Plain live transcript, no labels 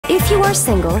you are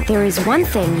single, there is one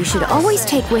thing you should always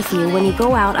take with you when you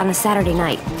go out on a Saturday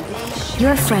night.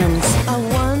 Your friends. I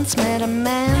once met a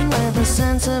man with a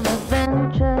sense of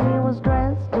adventure. He was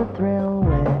dressed to thrill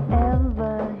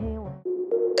wherever he went.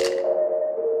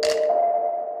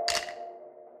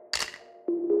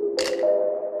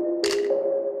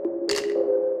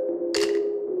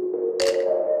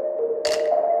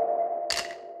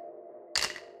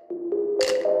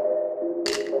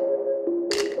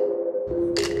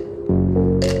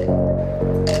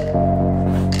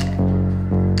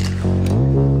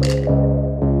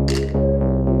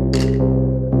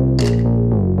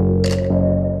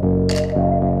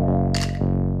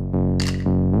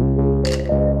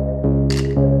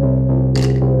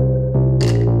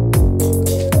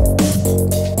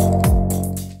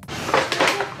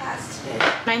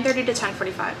 To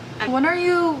 10:45. And when are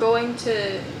you going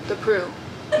to the Peru?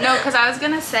 No, because I was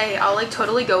gonna say I'll like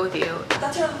totally go with you.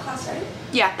 That's our class, right?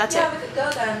 Yeah, that's Yeah, it. we could go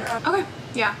then. Okay,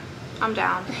 yeah, I'm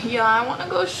down. Yeah, I want to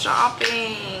go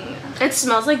shopping. It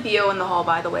smells like BO in the hall,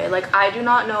 by the way. Like, I do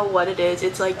not know what it is.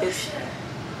 It's like this,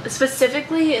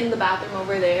 specifically in the bathroom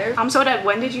over there. I'm so dead.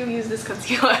 When did you use this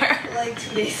concealer? Like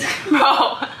 2 days.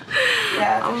 Bro.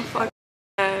 Yeah. I'm fucking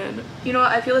dead. You know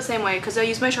what? I feel the same way because I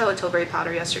used my Charlotte Tilbury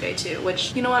powder yesterday too,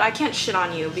 which, you know what? I can't shit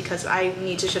on you because I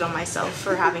need to shit on myself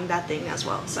for having that thing as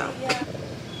well, so. Yeah.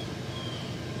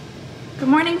 Good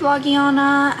morning,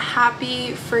 Vlogiana.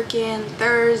 Happy freaking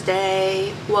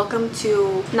Thursday. Welcome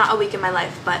to not a week in my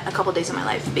life, but a couple days in my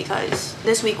life because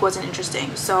this week wasn't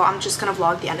interesting. So I'm just gonna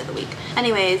vlog the end of the week.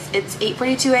 Anyways, it's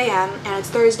 8:42 a.m. and it's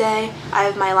Thursday. I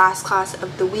have my last class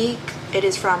of the week. It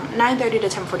is from 9:30 to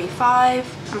 10:45.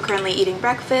 I'm currently eating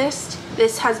breakfast.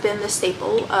 This has been the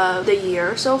staple of the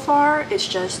year so far. It's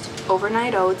just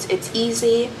overnight oats. It's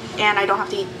easy and I don't have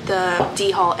to eat the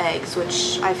D-Hall eggs,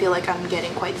 which I feel like I'm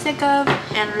getting quite sick of.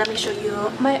 And let me show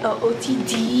you my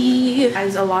OOTD.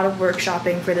 There's a lot of work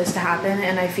shopping for this to happen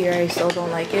and I fear I still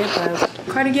don't like it, but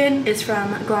cardigan is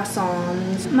from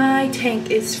Glassons. My tank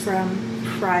is from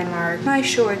Primark. My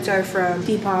shorts are from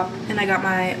Depop and I got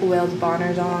my Wales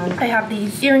Bonners on. I have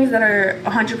these earrings that are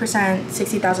 100%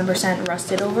 60,000%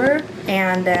 rusted over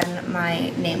and then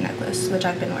my name necklace, which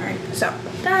I've been wearing. So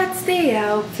that's the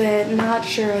outfit. Not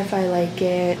sure if I like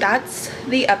it. That's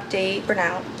the update for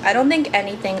now. I don't think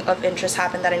anything of interest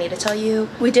happened that I need to tell you.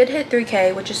 We did hit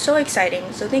 3K, which is so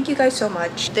exciting. So thank you guys so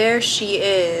much. There she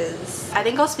is. I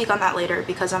think I'll speak on that later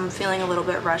because I'm feeling a little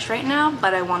bit rushed right now,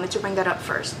 but I wanted to bring that up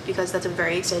first because that's a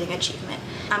very exciting achievement.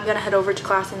 I'm gonna head over to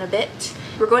class in a bit.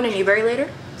 We're going to Newberry later,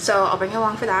 so I'll bring you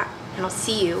along for that and I'll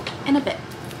see you in a bit.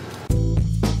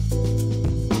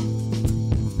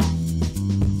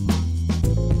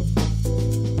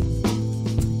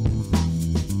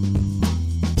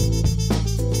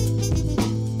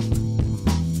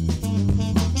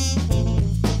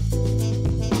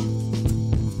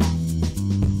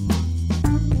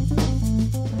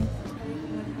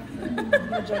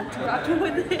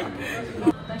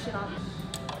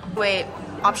 Wait,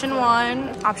 option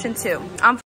 1, option 2.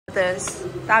 I'm with this.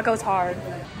 That goes hard.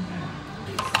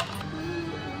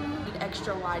 Need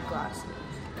extra wide glasses.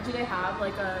 Do they have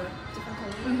like a different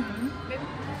color? Maybe.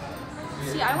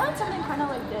 See, I want something kind of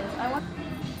like this. I want.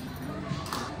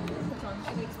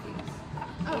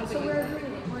 Oh, so we're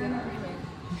agreeing. We're in agreement.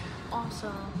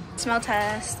 Awesome. Smell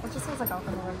test. It just smells like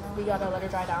alcohol right now. We gotta let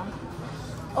it dry down.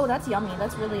 Oh, that's yummy.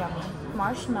 That's really yummy.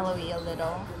 Marshmallowy a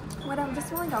little. What, I'm just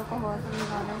smelling alcohol, if I'm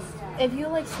being honest. If you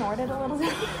like snort it a little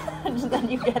bit, then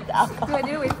you get the alcohol. Do I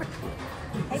need to wait for...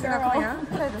 Hey Is it girl. alcohol,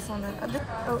 yeah? Try this one then.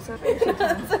 Oh, sorry.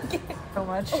 That's okay. So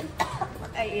much.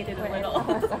 I ate it a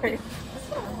little. Sorry.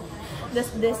 This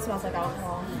smells like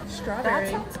alcohol. Strawberry.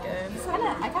 That sounds good.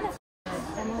 I kind of. That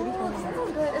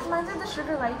sounds good. It reminds me of the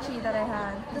sugar lychee that I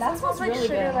had. That smells like really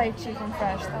sugar good. lychee from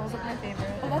Fresh. That was like my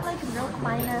favorite. Oh, that's like milk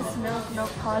minus,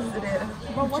 milk positive.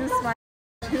 But what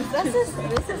Juice the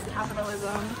this is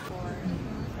capitalism.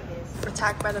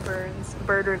 Attacked by the Birds.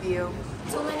 Bird review.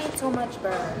 Too much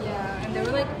bird. Yeah, and they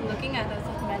were like looking at us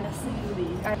like menacingly.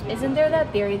 Isn't there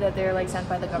that theory that they're like sent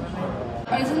by the government?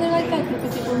 Isn't there like that group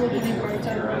of people who believe birds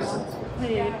are robots?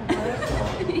 Wait,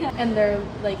 Yeah. and they're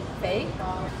like fake?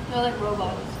 They're like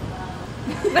robots.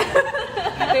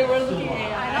 They were looking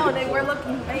AI. I know, they were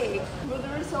looking fake. But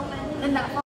there were so many. And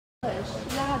that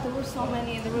Yeah, there were so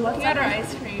many, and they were looking at our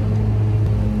ice cream.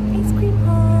 ice cream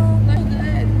home.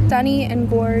 They're good. Sunny and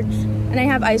Gorge, and I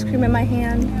have ice cream in my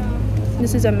hand.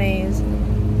 This is a maze.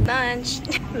 Lunch.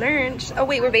 Lunch. Oh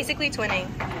wait, we're basically twinning.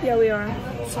 Yeah, we are.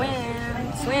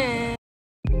 Swim. Swim.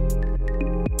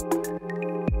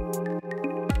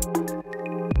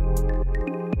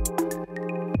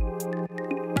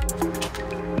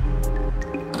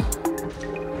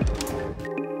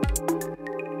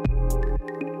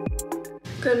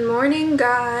 Good morning,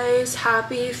 guys.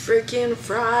 Happy freaking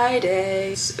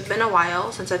Friday. It's been a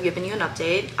while since I've given you an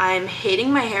update. I'm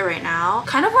hating my hair right now.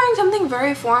 Kind of wearing something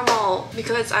very formal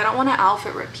because I don't want to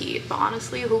outfit repeat, but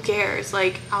honestly, who cares?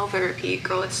 Like, outfit repeat,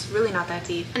 girl, it's really not that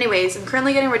deep. Anyways, I'm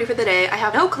currently getting ready for the day. I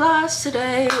have no class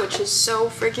today, which is so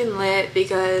freaking lit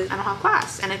because I don't have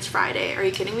class and it's Friday. Are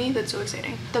you kidding me? That's so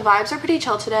exciting. The vibes are pretty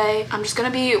chill today. I'm just gonna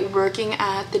be working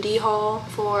at the D Hall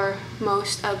for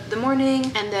most of the morning,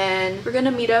 and then we're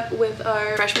gonna meet up with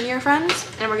our freshman year friends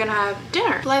and we're gonna have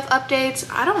dinner. Life updates,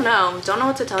 I don't know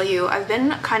what to tell you. I've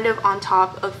been kind of on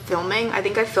top of filming. I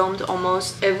think I filmed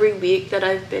almost every week that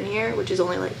I've been here, which is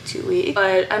only like 2 weeks,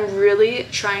 but I'm really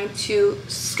trying to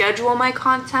schedule my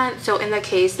content, so in the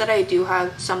case that I do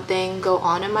have something go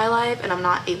on in my life and I'm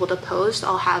not able to post,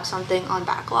 I'll have something on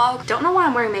backlog. Don't know why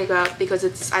I'm wearing makeup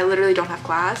because I literally don't have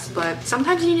class, but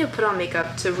sometimes you need to put on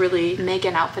makeup to really make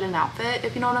an outfit an outfit,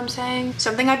 if you know what I'm saying.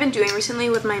 Something I've been doing recently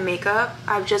with my makeup,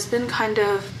 I've just been kind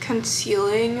of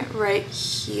concealing right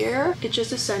here. It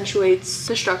just accentuates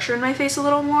the structure in my face a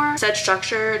little more. Said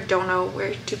structure, don't know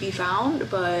where to be found,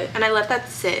 and I let that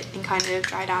sit and kind of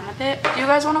dry down a bit. Do you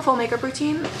guys want a full makeup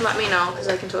routine? Let me know because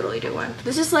I can totally do one.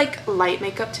 This is like light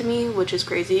makeup to me, which is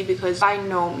crazy because by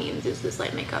no means is this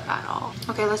light makeup at all.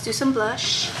 Okay, let's do some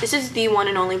blush. This is the one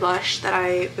and only blush that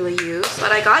I really use,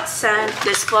 but I got sent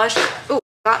this blush.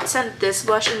 This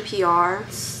blush in PR.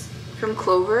 It's from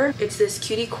Clover. It's this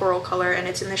cutie coral color and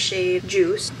it's in the shade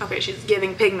Juice. Okay, she's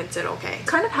giving pigmented, okay. It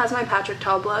kind of has my Patrick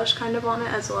Ta blush kind of on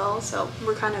it as well, so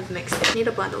we're kind of mixing. I need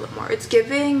to blend a little more. It's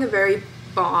giving very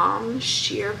Balm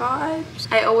sheer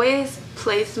vibes. I always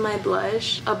place my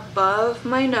blush above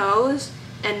my nose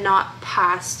and not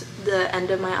past the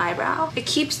end of my eyebrow. It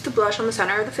keeps the blush on the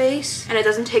center of the face and it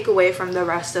doesn't take away from the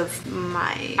rest of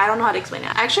my, I don't know how to explain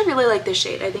it. I actually really like this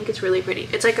shade. I think it's really pretty.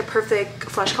 It's like a perfect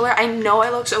flush color. I know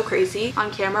I look so crazy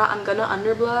on camera. I'm gonna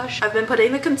under blush. I've been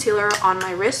putting the concealer on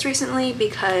my wrist recently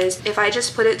because if I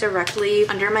just put it directly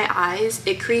under my eyes,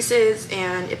 it creases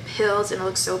and it pills and it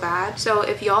looks so bad. So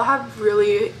if y'all have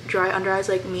really dry under eyes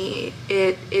like me,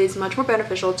 it is much more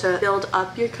beneficial to build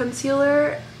up your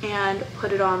concealer and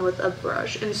put it on with a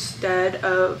brush instead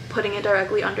of putting it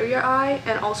directly under your eye.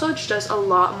 And also it's just a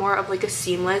lot more of like a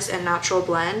seamless and natural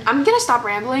blend. I'm gonna stop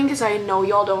rambling because I know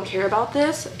y'all don't care about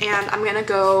this, and I'm gonna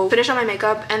go finish on my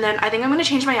makeup, and then I think I'm gonna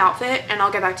change my outfit and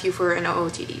I'll get back to you for an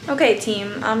OOTD. Okay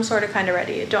team, I'm sort of kind of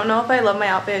ready. Don't know if I love my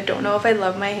outfit, don't know if I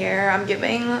love my hair. I'm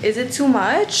giving, is it too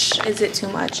much? Is it too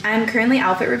much? I'm currently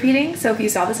outfit repeating, so if you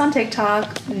saw this on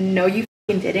TikTok, no you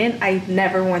didn't. I've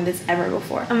never worn this ever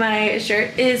before. My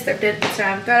shirt is thrifted. It's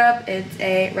from ThredUp. It's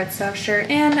a red stuff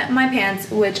shirt, and my pants,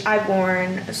 which I've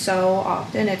worn so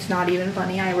often it's not even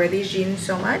funny. I wear these jeans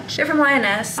so much. They're from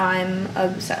Lioness. I'm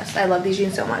obsessed. I love these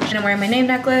jeans so much. And I'm wearing my name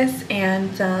necklace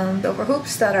and silver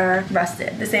hoops that are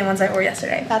rusted, the same ones I wore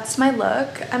yesterday. That's my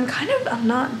look. I'm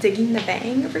not digging the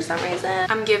bang for some reason.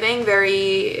 I'm giving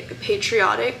very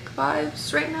patriotic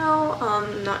vibes right now.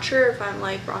 Not sure if I'm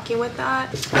like rocking with that.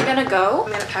 I'm gonna go.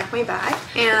 I'm gonna pack my bag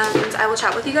and I will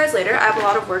chat with you guys later. I have a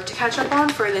lot of work to catch up on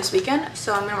for this weekend,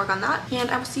 so I'm gonna work on that and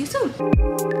I will see you soon.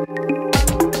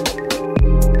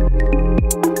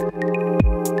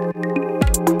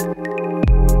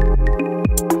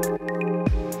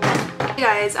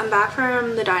 Guys, I'm back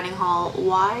from the dining hall.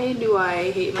 Why do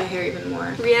I hate my hair even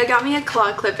more? Ria got me a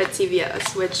claw clip at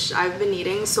CVS, which I've been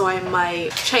needing, so I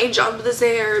might change up this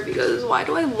hair because why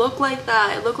do I look like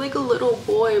that? I look like a little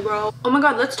boy, bro. Oh my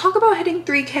god, let's talk about hitting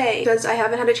 3K because I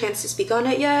haven't had a chance to speak on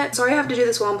it yet. Sorry I have to do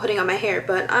this while I'm putting on my hair,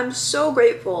 but I'm so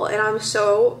grateful and I'm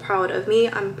so proud of me.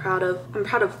 I'm proud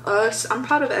of us. I'm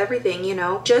proud of everything, you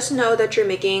know. Just know that you're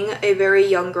making a very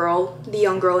young girl, the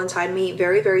young girl inside me,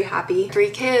 very, very happy.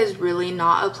 3K is really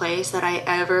not a place that I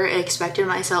ever expected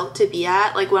myself to be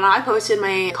at. Like when I posted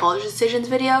my college decisions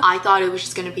video, I thought it was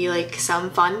just gonna be like some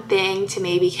fun thing to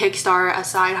maybe kickstart a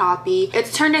side hobby.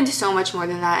 It's turned into so much more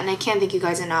than that, and I can't thank you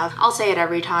guys enough. I'll say it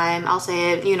every time. I'll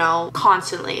say it, you know,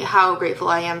 constantly, how grateful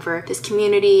I am for this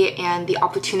community and the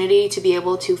opportunity to be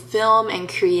able to film and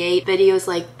create videos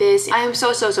like this. I am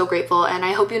so, so, so grateful, and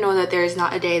I hope you know that there is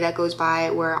not a day that goes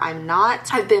by where I'm not.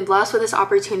 I've been blessed with this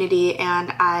opportunity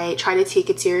and I try to take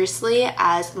it seriously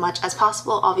as much as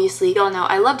possible. Obviously, y'all know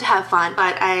I love to have fun,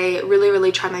 but I really,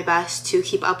 really try my best to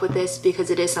keep up with this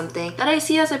because it is something that I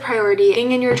see as a priority.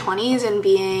 Being in your 20s and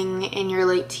being in your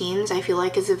late teens, I feel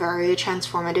like is a very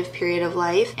transformative period of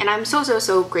life, and I'm so, so,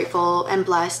 so grateful and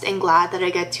blessed and glad that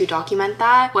I get to document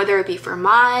that, whether it be for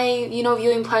my, you know,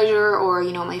 viewing pleasure or,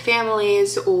 you know, my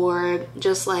family's, or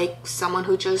just like someone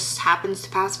who just happens to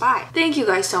pass by. Thank you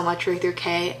guys so much for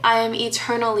 3K. I am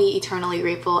eternally, eternally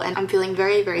grateful, and I'm feeling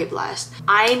very, very blessed. vlogs.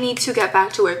 I need to get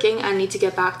back to working. I need to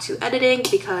get back to editing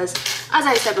because, as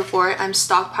I said before, I'm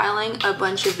stockpiling a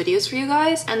bunch of videos for you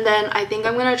guys, and then I think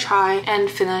I'm gonna try and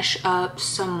finish up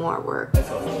some more work. This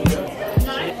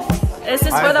is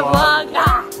for the vlog.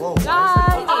 Guys.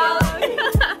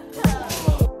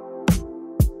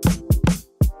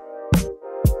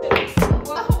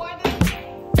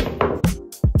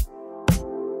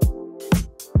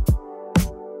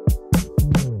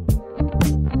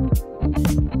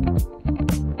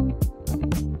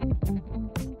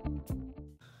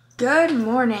 Good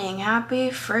morning,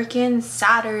 happy freaking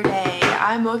Saturday.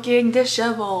 I'm looking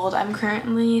disheveled. I'm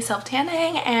currently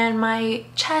self-tanning and my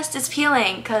chest is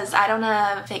peeling because I don't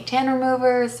have fake tan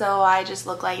remover, so I just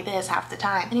look like this half the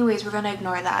time. Anyways, we're gonna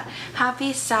ignore that.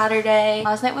 Happy Saturday.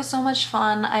 Last night was so much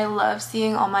fun. I love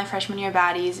seeing all my freshman year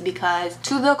baddies because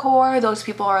to the core, those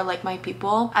people are like my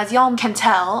people. As y'all can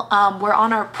tell, we're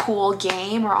on our pool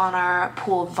game, we're on our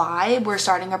pool vibe. We're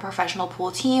starting a professional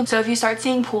pool team. So if you start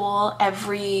seeing pool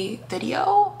every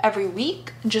video every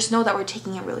week, just know that we're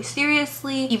taking it really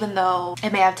seriously, even though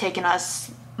it may have taken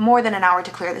us more than an hour to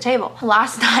clear the table.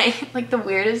 Last night, like the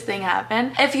weirdest thing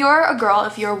happened. If you're a girl,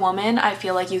 if you're a woman, I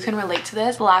feel like you can relate to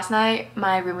this. Last night,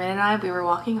 my roommate and I, we were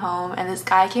walking home and this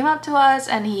guy came up to us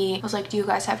and he was like, do you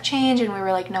guys have change? And we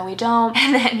were like, no, we don't.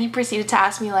 And then he proceeded to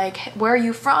ask me like, where are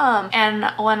you from? And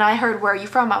when I heard where are you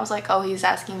from, I was like, oh, he's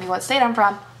asking me what state I'm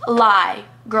from. Lie.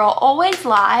 Girl, always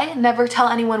lie. Never tell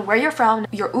anyone where you're from.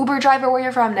 Your Uber driver where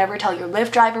you're from. Never tell your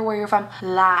Lyft driver where you're from.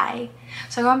 Lie.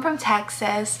 So I go, I'm from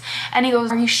Texas. And he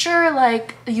goes, are you sure?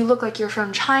 Like, you look like you're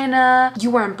from China.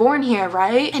 You weren't born here,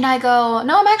 right? And I go,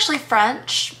 no, I'm actually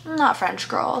French. I'm not French,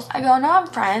 girls. I go, no, I'm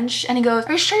French. And he goes,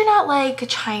 are you sure you're not like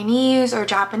Chinese or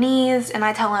Japanese? And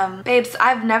I tell him, babes,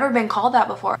 I've never been called that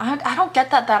before. I don't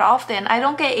get that often. I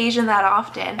don't get Asian that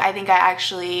often. I think I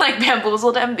actually like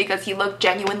bamboozled him because he looked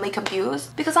genuinely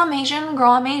confused. Because I'm Asian,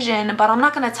 girl, I'm Asian, but I'm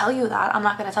not gonna tell you that. I'm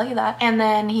not gonna tell you that. And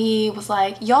then he was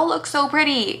like, y'all look so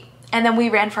pretty. And then we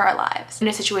ran for our lives. In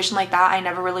a situation like that, I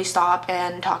never really stop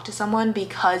and talk to someone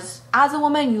because as a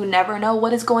woman, you never know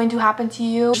what is going to happen to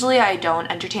you. Usually I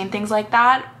don't entertain things like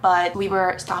that, but we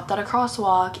were stopped at a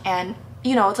crosswalk and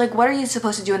you know, it's like, what are you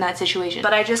supposed to do in that situation?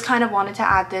 But I just kind of wanted to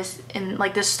add this in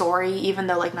like this story, even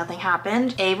though like nothing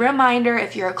happened. A reminder,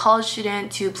 if you're a college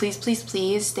student, to please, please,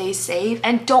 please stay safe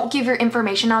and don't give your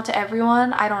information out to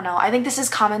everyone. I don't know. I think this is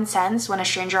common sense when a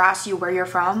stranger asks you where you're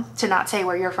from to not say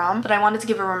where you're from. But I wanted to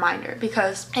give a reminder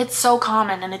because it's so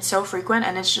common and it's so frequent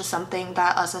and it's just something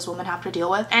that us as women have to deal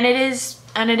with. And it is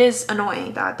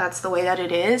annoying that that's the way that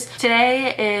it is.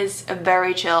 Today is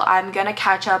very chill. I'm gonna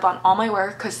catch up on all my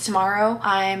work because tomorrow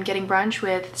I'm getting brunch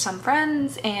with some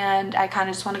friends and I kind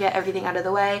of just want to get everything out of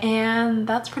the way. And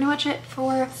that's pretty much it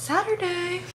for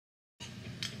Saturday.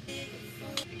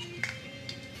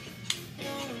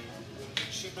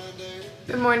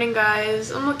 Good morning,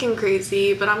 guys. I'm looking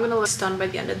crazy, but I'm gonna look stunned by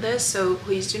the end of this, so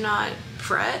please do not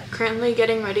fret. Currently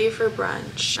getting ready for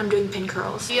brunch. I'm doing pin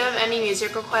curls. Do you have any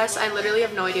music requests? I literally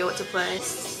have no idea what to play.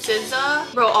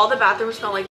 SZA? Bro, all the bathrooms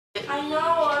smell like I know,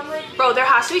 I'm like... Bro, there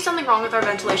has to be something wrong with our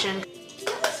ventilation.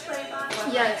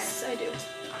 Yes, I do.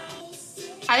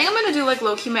 I think I'm gonna do like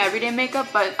low-key my everyday makeup,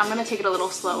 but I'm gonna take it a little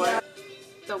slower.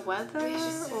 The weather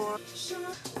or...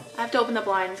 I have to open the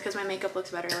blinds because my makeup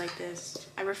looks better like this.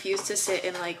 I refuse to sit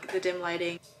in like the dim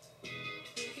lighting.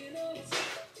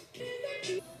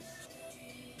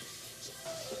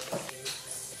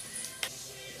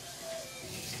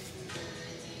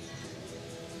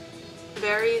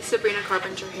 Very Sabrina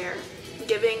Carpenter hair.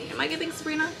 Am I giving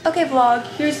Sabrina? Okay, vlog,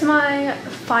 here's my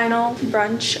final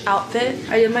brunch outfit.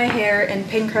 I did my hair in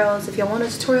pin curls. If y'all want a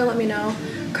tutorial, let me know.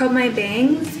 Curled my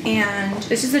bangs, and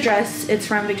this is the dress. It's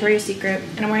from Victoria's Secret,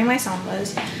 and I'm wearing my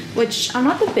Sambas, which I'm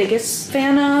not the biggest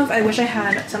fan of. I wish I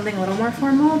had something a little more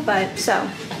formal, but so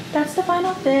that's the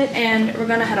final fit, and we're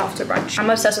gonna head off to brunch. I'm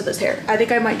obsessed with this hair. I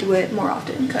think I might do it more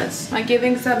often because am I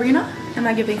giving Sabrina? Am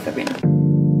I giving Sabrina?